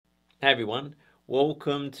Hey everyone,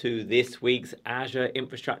 welcome to this week's Azure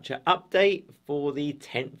Infrastructure Update for the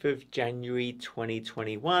 10th of January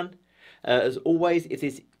 2021. As always, if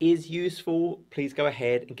this is useful, please go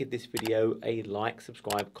ahead and give this video a like,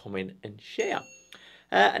 subscribe, comment and share.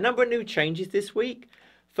 A number of new changes this week.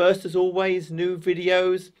 First, as always, new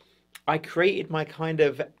videos. I created my kind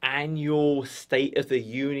of annual State of the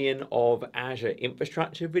Union of Azure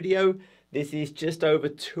Infrastructure video. This is just over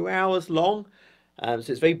 2 hours long. So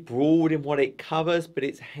it's very broad in what it covers, but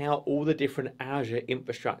it's how all the different Azure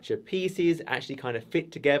infrastructure pieces actually kind of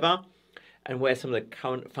fit together and where some of the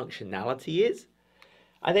current functionality is.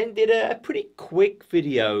 I then did a pretty quick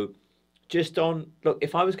video just on, look,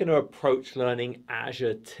 if I was going to approach learning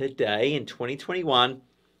Azure today in 2021,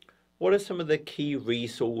 what are some of the key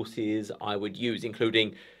resources I would use,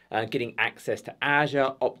 including getting access to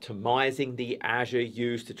Azure, optimizing the Azure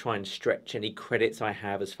use to try and stretch any credits I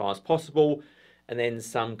have as far as possible, and then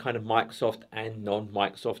some kind of Microsoft and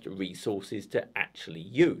non-Microsoft resources to actually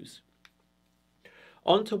use.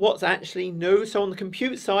 On to what's actually new. So on the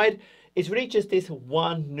compute side, it's really just this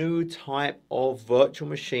one new type of virtual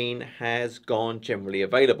machine has gone generally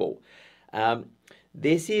available.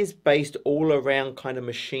 This is based all around kind of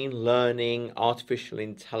machine learning, artificial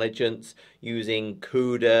intelligence, using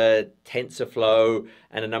CUDA, TensorFlow,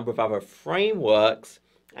 and a number of other frameworks,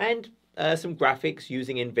 and some graphics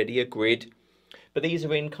using NVIDIA Grid. But these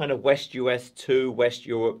are in kind of West US 2, West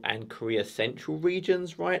Europe and Korea Central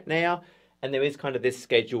regions right now. And there is kind of this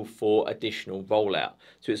schedule for additional rollout.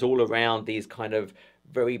 So it's all around these kind of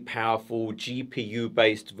very powerful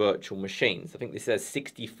GPU-based virtual machines. I think this has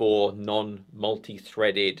 64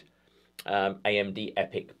 non-multi-threaded AMD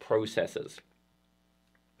EPYC processors.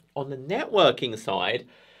 On the networking side,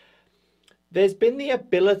 there's been the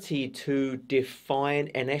ability to define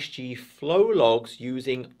NSG Flow Logs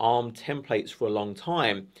using ARM templates for a long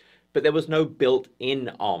time, but there was no built-in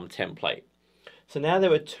ARM template. So now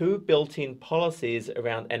there are two built-in policies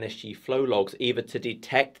around NSG Flow Logs, either to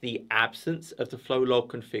detect the absence of the flow log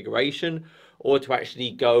configuration or to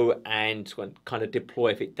actually go and kind of deploy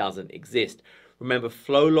if it doesn't exist. Remember,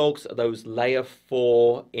 flow logs are those layer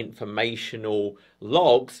 4 informational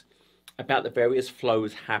logs about the various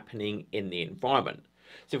flows happening in the environment.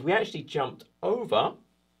 So if we actually jumped over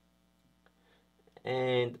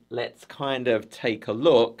and let's kind of take a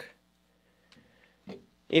look,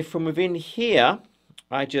 if from within here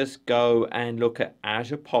I just go and look at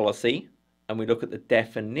Azure policy and we look at the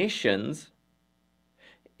definitions,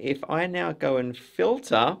 if I now go and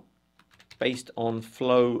filter based on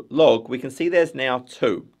flow log, we can see there's now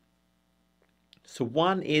two. So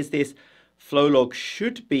one is this flow log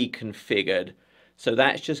should be configured. So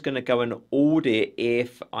that's just going to go and audit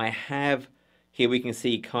if I have, here we can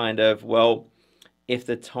see kind of, well, if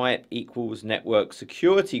the type equals network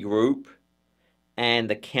security group and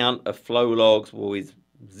the count of flow logs is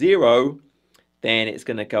 0, then it's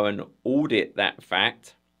going to go and audit that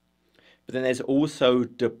fact. But then there's also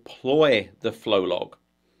deploy the flow log.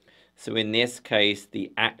 So in this case,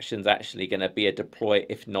 the action's actually going to be a deploy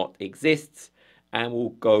if not exists. And we'll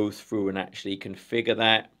go through and actually configure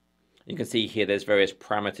that. You can see here there's various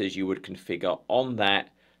parameters you would configure on that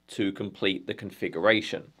to complete the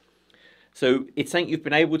configuration. So it's something you've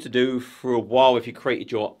been able to do for a while if you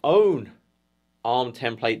created your own ARM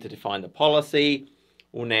template to define the policy.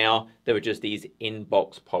 Well, now there are just these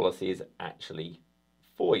inbox policies actually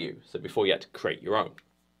for you. So before you had to create your own.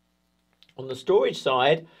 On the storage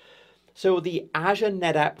side, so the Azure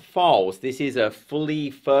NetApp files, this is a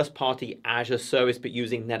fully first-party Azure service, but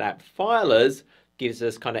using NetApp filers gives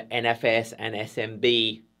us kind of NFS and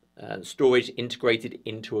SMB storage integrated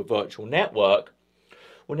into a virtual network.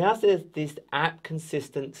 Well, now there's this App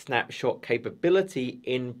Consistent Snapshot capability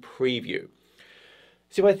in preview.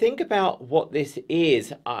 So I think about what this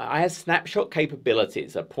is. I have snapshot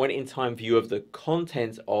capabilities, a point-in-time view of the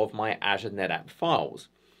contents of my Azure NetApp files.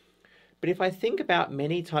 But if I think about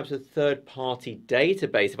many types of third-party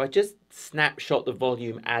database, if I just snapshot the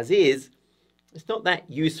volume as is, it's not that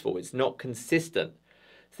useful. It's not consistent.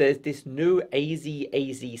 So there's this new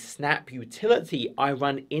AZ Snap utility I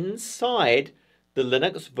run inside the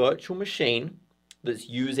Linux virtual machine that's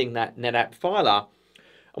using that NetApp filer.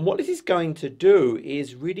 And what this is going to do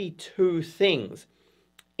is really two things.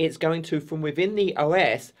 It's going to, from within the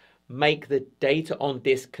OS, make the data on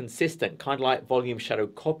disk consistent, kind of like volume shadow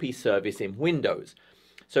copy service in Windows.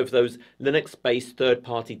 So for those Linux-based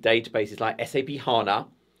third-party databases like SAP HANA,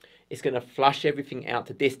 it's going to flush everything out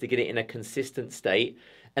to disk to get it in a consistent state,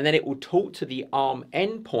 and then it will talk to the ARM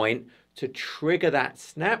endpoint to trigger that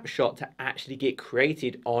snapshot to actually get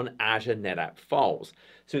created on Azure NetApp files.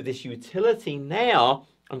 So this utility now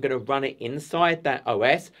I'm going to run it inside that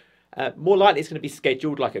OS. More likely it's going to be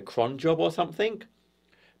scheduled like a cron job or something,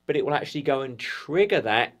 but it will actually go and trigger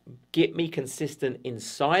that, get me consistent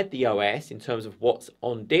inside the OS in terms of what's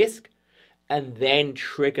on disk, and then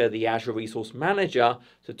trigger the Azure Resource Manager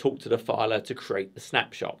to talk to the filer to create the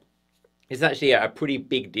snapshot. It's actually a pretty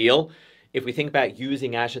big deal. If we think about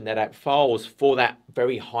using Azure NetApp Files for that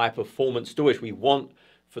very high performance storage we want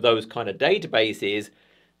for those kind of databases,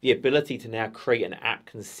 the ability to now create an app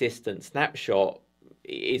consistent snapshot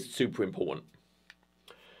is super important.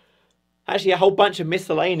 Actually, a whole bunch of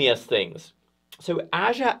miscellaneous things. So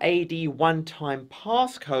Azure AD one-time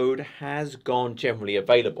passcode has gone generally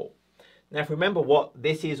available. Now, if you remember what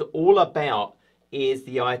this is all about is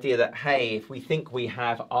the idea that, hey, if we think we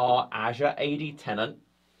have our Azure AD tenant,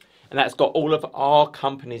 and that's got all of our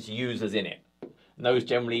company's users in it, and those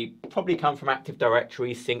generally probably come from Active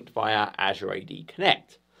Directory synced via Azure AD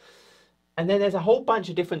Connect. And then there's a whole bunch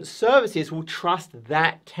of different services will trust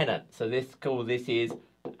that tenant. So this is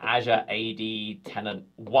Azure AD Tenant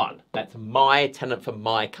 1. That's my tenant for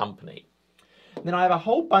my company. And then I have a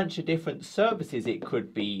whole bunch of different services. It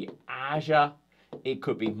could be Azure, it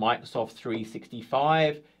could be Microsoft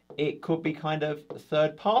 365, it could be kind of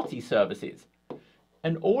third-party services.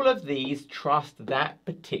 And all of these trust that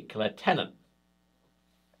particular tenant.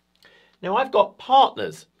 Now I've got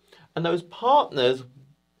partners, and those partners,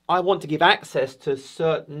 I want to give access to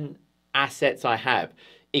certain assets I have.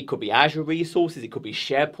 It could be Azure resources, it could be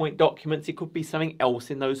SharePoint documents, it could be something else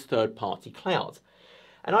in those third-party clouds.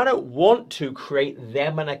 And I don't want to create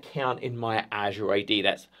them an account in my Azure AD.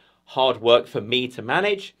 That's hard work for me to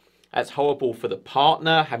manage. That's horrible for the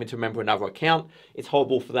partner having to remember another account. It's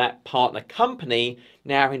horrible for that partner company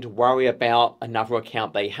now having to worry about another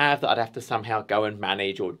account they have that I'd have to somehow go and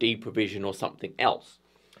manage or deprovision or something else.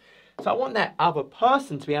 So I want that other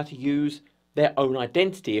person to be able to use their own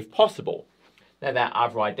identity if possible. Now that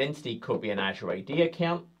other identity could be an Azure AD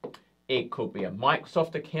account, it could be a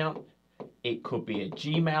Microsoft account, it could be a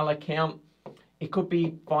Gmail account, it could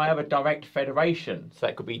be via a direct federation. So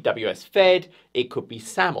that could be WS Fed, it could be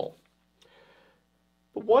SAML.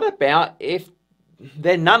 But what about if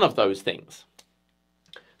they're none of those things?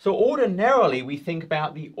 So ordinarily we think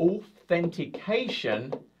about the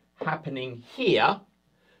authentication happening here,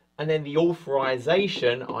 and then the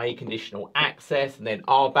authorization, i.e. conditional access, and then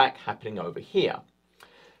RBAC happening over here.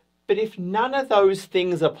 But if none of those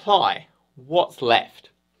things apply, what's left?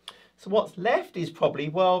 So what's left is probably,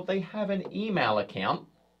 well, they have an email account,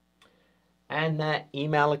 and that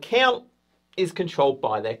email account is controlled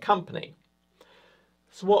by their company.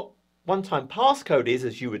 So what one-time passcode is,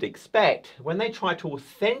 as you would expect, when they try to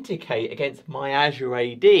authenticate against my Azure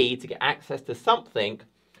AD to get access to something,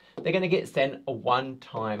 they're going to get sent a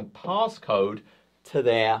one-time passcode to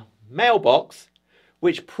their mailbox,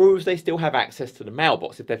 which proves they still have access to the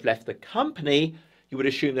mailbox. If they've left the company, you would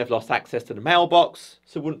assume they've lost access to the mailbox,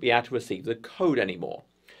 so wouldn't be able to receive the code anymore.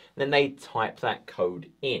 And then they type that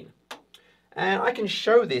code in. And I can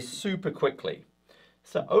show this super quickly.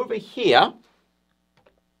 So over here,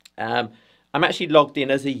 I'm actually logged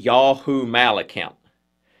in as a Yahoo Mail account.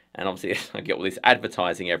 And obviously I get all this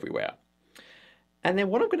advertising everywhere. And then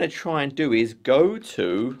what I'm going to try and do is go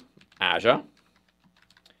to Azure,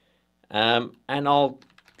 and I'll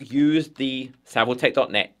use the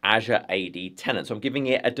saviltech.net Azure AD tenant. So I'm giving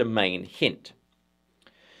it a domain hint.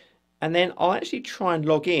 And then I'll actually try and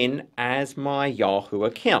log in as my Yahoo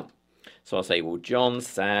account. So I'll say, well,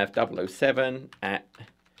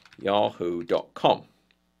 johnsav007@yahoo.com.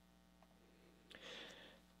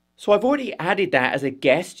 So I've already added that as a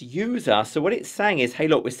guest user. So what it's saying is, hey,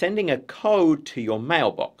 look, we're sending a code to your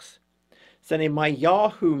mailbox. So in my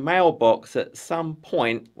Yahoo mailbox at some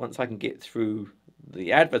point, once I can get through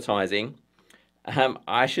the advertising,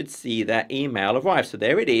 I should see that email arrive. So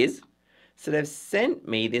there it is. So they've sent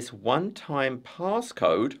me this one-time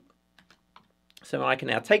passcode. So I can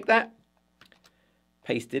now take that,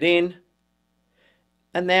 paste it in,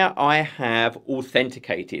 and now I have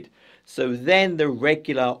authenticated. So then the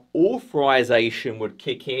regular authorization would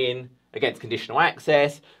kick in against conditional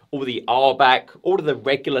access, all the RBAC, all of the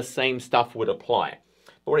regular same stuff would apply.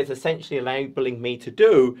 But what it's essentially enabling me to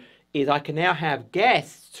do is I can now have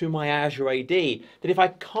guests to my Azure AD that if I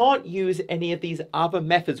can't use any of these other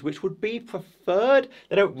methods, which would be preferred,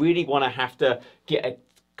 they don't really want to have to get a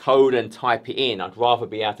code and type it in. I'd rather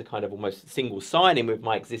be able to kind of almost single sign in with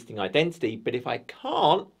my existing identity. But if I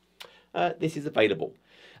can't, this is available.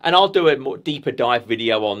 And I'll do a more deeper dive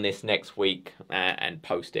video on this next week and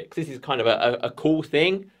post it. Because this is kind of a cool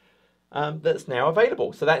thing that's now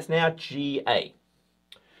available. So that's now GA.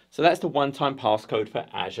 So that's the one-time passcode for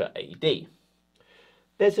Azure AD.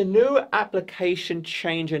 There's a new application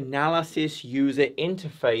change analysis user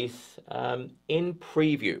interface in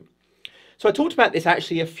preview. So I talked about this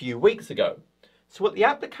actually a few weeks ago. So what the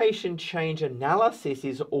application change analysis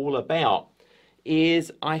is all about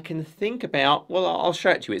is I can think about, well, I'll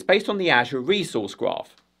show it to you. It's based on the Azure resource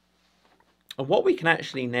graph. And what we can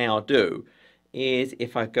actually now do is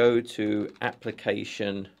if I go to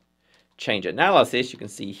application change analysis, you can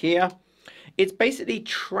see here, it's basically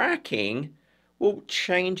tracking, well,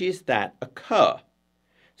 changes that occur.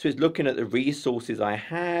 So it's looking at the resources I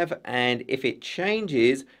have, and if it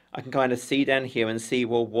changes, I can kind of see down here and see,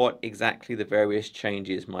 well, what exactly the various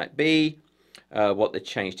changes might be, what the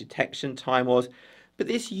change detection time was. But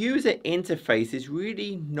this user interface is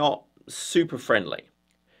really not super friendly.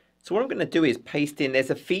 So what I'm going to do is paste in, there's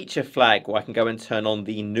a feature flag where I can go and turn on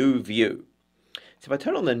the new view. So if I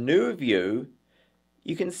turn on the new view,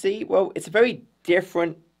 you can see, well, it's a very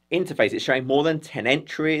different interface. It's showing more than 10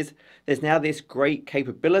 entries. There's now this great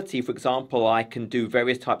capability. For example, I can do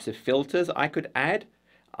various types of filters I could add.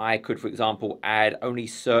 I could, for example, add only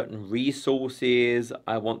certain resources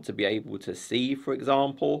I want to be able to see, for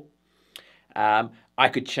example. I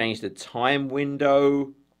could change the time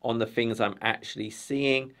window on the things I'm actually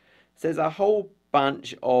seeing. So there's a whole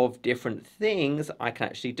bunch of different things I can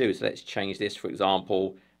actually do. So let's change this, for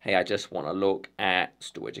example. Hey, I just want to look at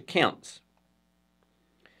storage accounts.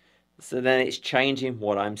 So then it's changing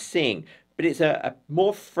what I'm seeing. But it's a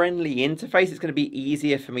more friendly interface. It's going to be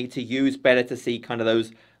easier for me to use, better to see kind of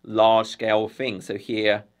those large scale things. So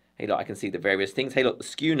here, hey, look, I can see the various things. Hey, look, the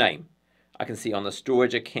SKU name. I can see on the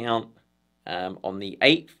storage account on the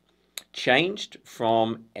 8th, changed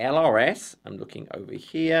from LRS, I'm looking over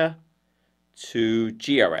here, to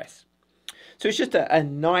GRS. So it's just a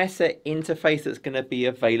nicer interface that's going to be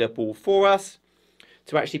available for us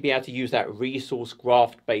to actually be able to use that resource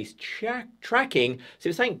graph-based tracking. So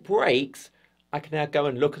if something breaks, I can now go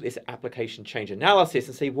and look at this application change analysis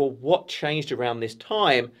and see, well, what changed around this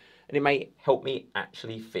time? And it may help me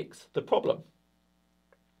actually fix the problem.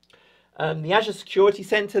 The Azure Security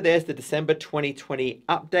Center, there's the December 2020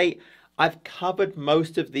 update. I've covered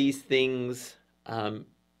most of these things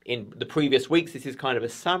in the previous weeks. This is kind of a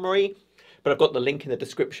summary, but I've got the link in the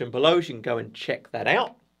description below, so you can go and check that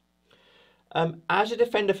out. Azure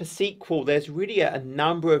Defender for SQL, there's really a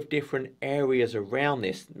number of different areas around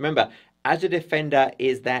this. Remember, Azure Defender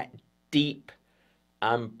is that deep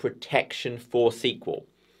protection for SQL.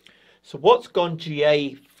 So what's gone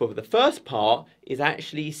GA for the first part is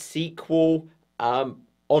actually SQL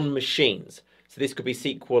on machines. So this could be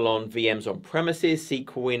SQL on VMs on premises,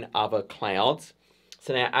 SQL in other clouds.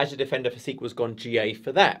 So now Azure Defender for SQL has gone GA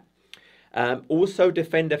for that. Also,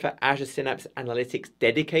 Defender for Azure Synapse Analytics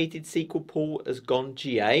dedicated SQL pool has gone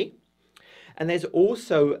GA. And there's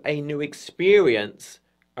also a new experience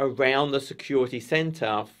around the Security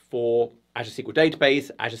Center for Azure SQL Database,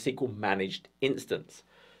 Azure SQL Managed Instance.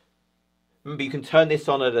 Remember, you can turn this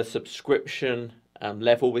on at a subscription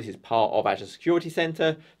level. This is part of Azure Security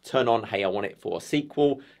Center. Turn on, hey, I want it for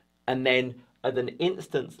SQL. And then at an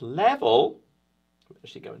instance level, let's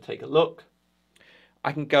actually go and take a look.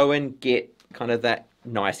 I can go and get kind of that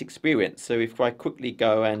nice experience. So if I quickly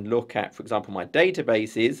go and look at, for example, my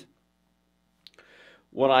databases,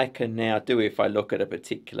 what I can now do if I look at a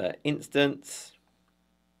particular instance,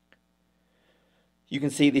 you can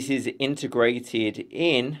see this is integrated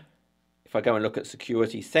in. If I go and look at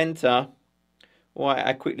Security Center, well,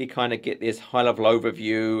 I quickly kind of get this high-level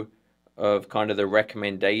overview of kind of the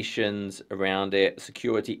recommendations around it,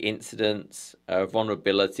 security incidents,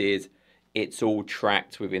 vulnerabilities. It's all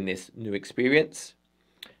tracked within this new experience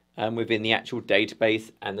and within the actual database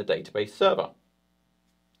and the database server.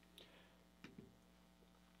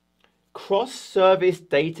 Cross-service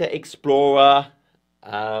data explorer,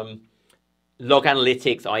 log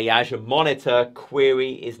analytics, i.e. Azure Monitor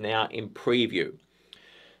query is now in preview.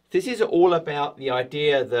 This is all about the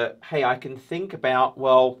idea that, hey, I can think about,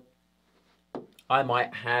 well, I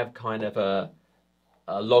might have kind of a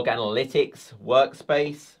log analytics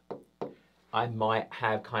workspace. I might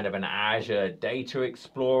have kind of an Azure Data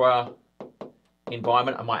Explorer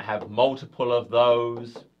environment. I might have multiple of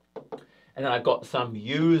those. And then I've got some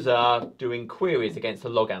user doing queries against the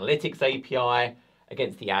Log Analytics API,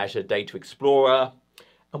 against the Azure Data Explorer.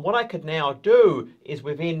 And what I could now do is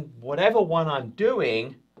within whatever one I'm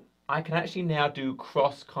doing, I can actually now do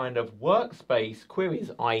cross kind of workspace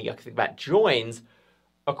queries, i.e. I can think about joins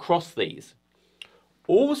across these.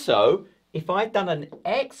 Also, if I've done an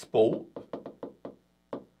export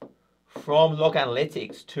from Log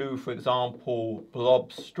Analytics to, for example,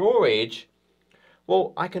 blob storage,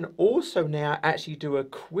 well, I can also now actually do a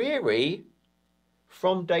query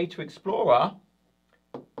from Data Explorer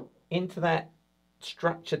into that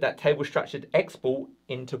structured, that table structured export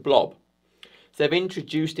into Blob. So they've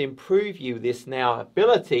introduced in Preview this now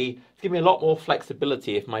ability to give me a lot more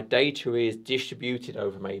flexibility if my data is distributed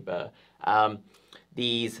over maybe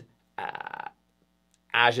these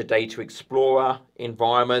Azure Data Explorer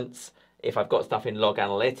environments. If I've got stuff in Log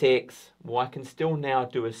Analytics, well, I can still now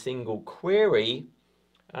do a single query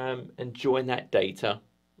and join that data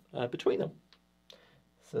between them.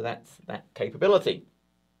 So that's that capability.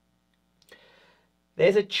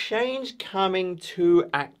 There's a change coming to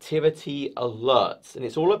activity alerts, and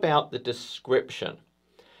it's all about the description.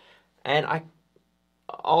 And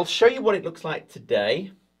I'll show you what it looks like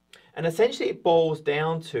today. And essentially it boils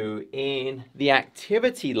down to, in the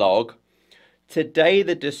activity log, today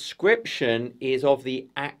the description is of the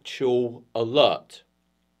actual alert.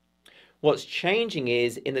 What's changing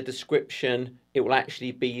is in the description, it will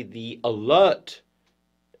actually be the alert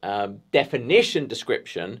definition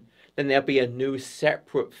description. Then there'll be a new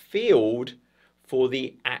separate field for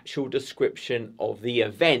the actual description of the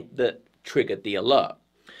event that triggered the alert.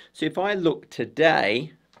 So if I look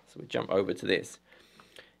today, so we jump over to this.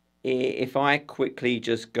 If I quickly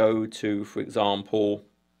just go to, for example,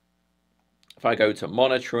 if I go to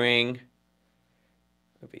monitoring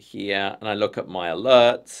over here and I look at my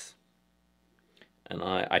alerts, and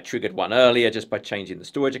I triggered one earlier just by changing the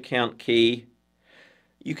storage account key,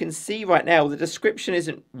 you can see right now the description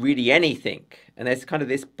isn't really anything, and there's kind of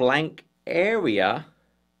this blank area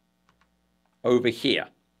over here.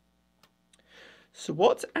 So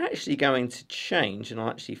what's actually going to change, and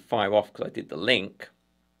I'll actually fire off because I did the link.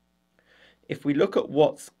 If we look at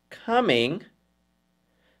what's coming,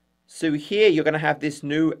 so here you're going to have this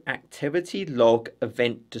new activity log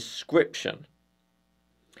event description.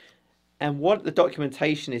 And what the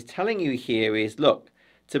documentation is telling you here is, look,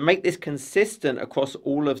 to make this consistent across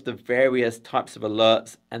all of the various types of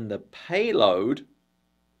alerts and the payload,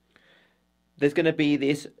 there's going to be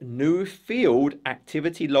this new field,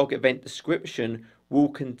 activity log event description, will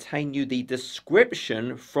contain you the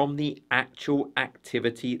description from the actual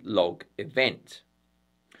activity log event.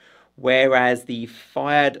 Whereas the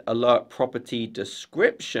fired alert property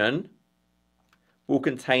description will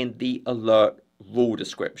contain the alert rule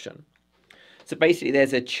description. So basically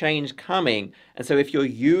there's a change coming, and so if you're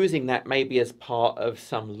using that maybe as part of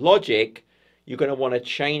some logic, you're going to want to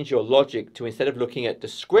change your logic to, instead of looking at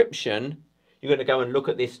description, you're going to go and look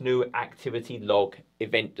at this new activity log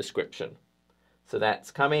event description. So that's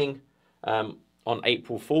coming on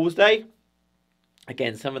April Fool's Day.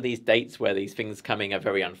 Again, some of these dates where these things coming are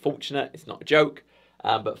very unfortunate. It's not a joke,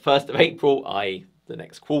 but 1st of April, i.e. the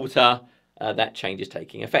next quarter, that change is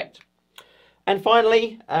taking effect. And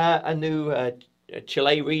finally, a new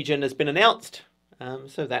Chile region has been announced,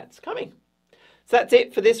 so that's coming. So that's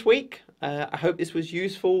it for this week. I hope this was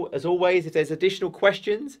useful. As always, if there's additional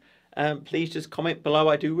questions, please just comment below.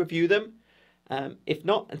 I do review them. If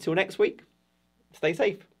not, until next week, stay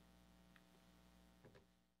safe.